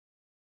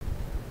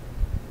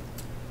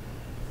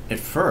At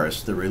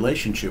first, the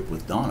relationship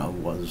with Donna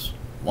was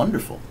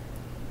wonderful.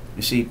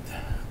 You see,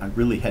 I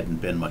really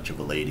hadn't been much of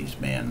a ladies'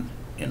 man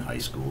in high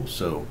school,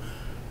 so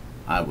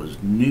I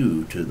was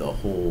new to the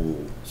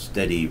whole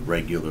steady,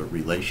 regular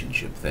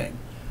relationship thing,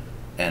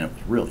 and it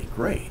was really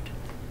great.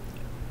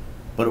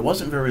 But it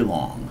wasn't very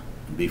long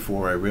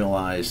before I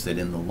realized that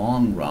in the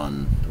long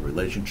run, the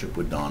relationship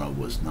with Donna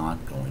was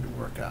not going to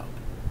work out.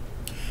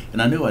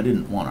 And I knew I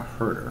didn't want to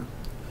hurt her,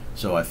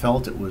 so I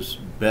felt it was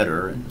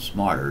better and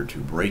smarter to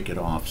break it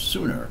off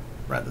sooner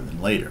rather than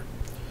later.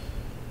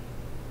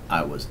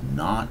 I was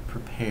not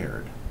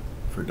prepared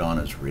for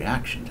Donna's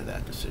reaction to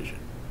that decision.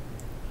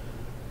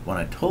 When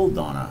I told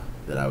Donna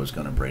that I was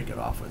going to break it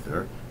off with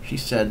her, she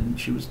said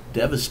she was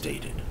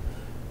devastated.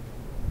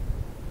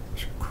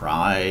 She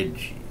cried,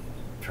 she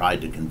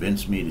tried to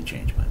convince me to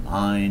change my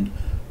mind.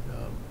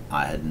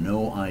 I had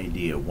no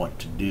idea what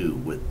to do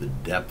with the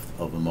depth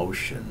of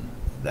emotion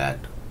that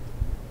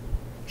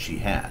she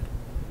had.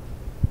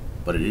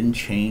 But it didn't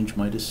change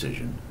my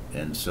decision,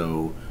 and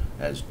so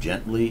as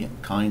gently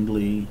and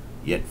kindly,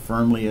 yet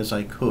firmly as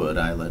I could,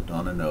 I let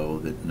Donna know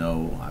that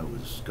no, I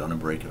was going to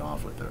break it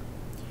off with her.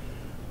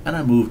 And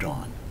I moved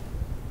on.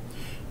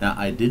 Now,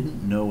 I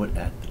didn't know it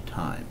at the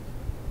time,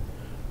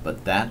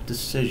 but that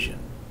decision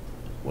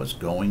was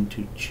going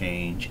to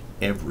change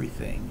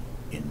everything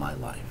in my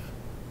life.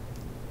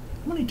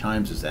 How many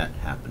times has that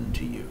happened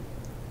to you?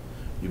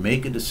 You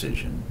make a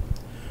decision,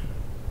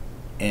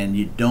 and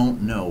you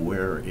don't know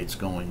where it's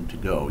going to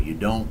go. You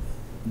don't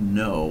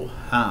know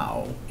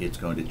how it's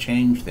going to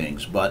change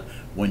things, but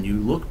when you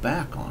look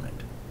back on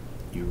it,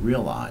 you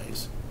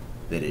realize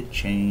that it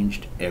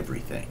changed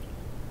everything.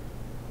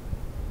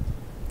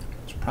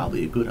 It's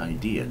probably a good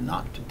idea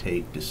not to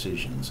take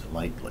decisions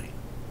lightly.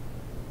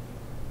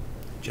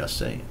 Just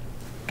saying.